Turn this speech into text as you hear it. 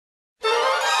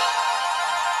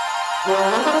Join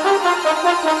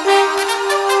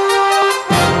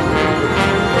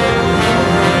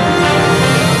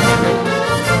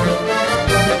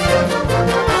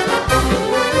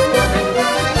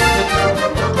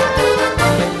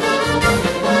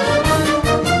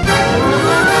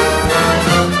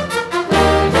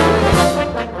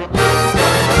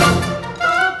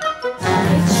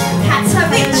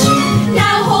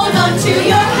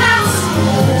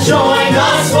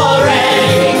us for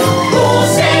rain, who'll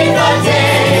save the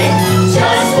day.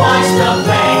 Just watch the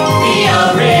play, the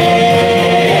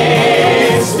Aristocats.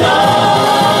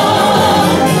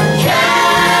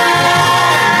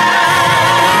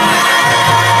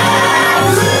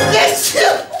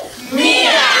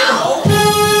 Meow!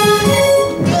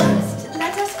 First,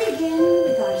 let us begin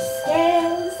with our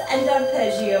scales and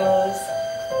arpeggios.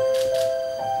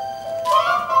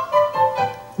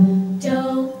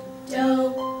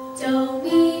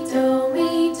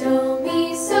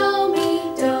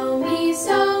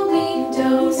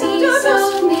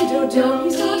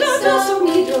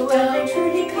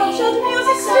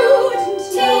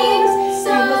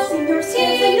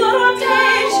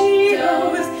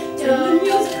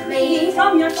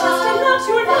 From your chest and not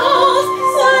your nose,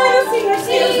 while you sing your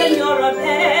scales and your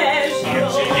arpeggios.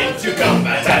 Marching into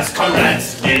combat as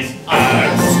comrades is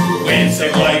ours, with the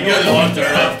royal order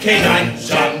of canine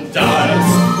gendarmes.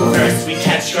 First we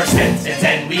catch your scent and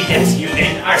then we get you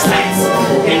in our sights.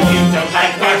 If you don't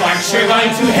like our march, you're going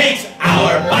to hate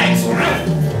our bites.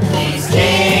 He's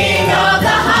king of the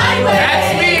highway.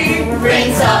 That's me.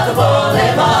 Prince of the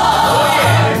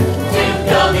boulevard.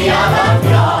 Duke of the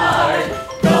avant-garde.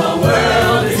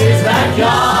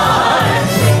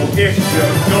 If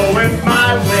you're going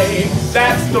my way,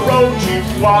 that's the road you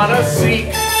wanna seek.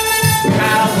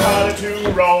 Calcutta to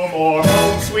Rome or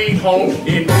home sweet home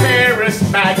in Paris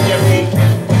Magnifique.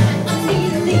 Me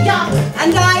the yacht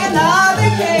and I another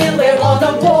gale. We're on a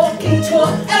walking tour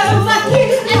over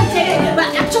hill and dale.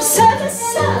 We're at your service,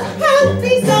 sir.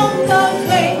 Happy's on the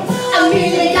way.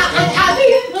 Amelia and Abby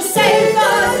will save the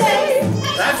day.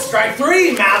 That's strike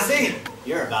three, Mousy.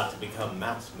 You're about to become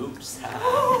Mouse Moose. Oh,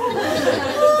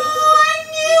 I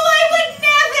knew I would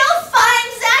never find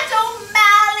that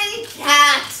O'Malley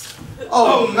cat.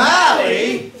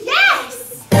 O'Malley?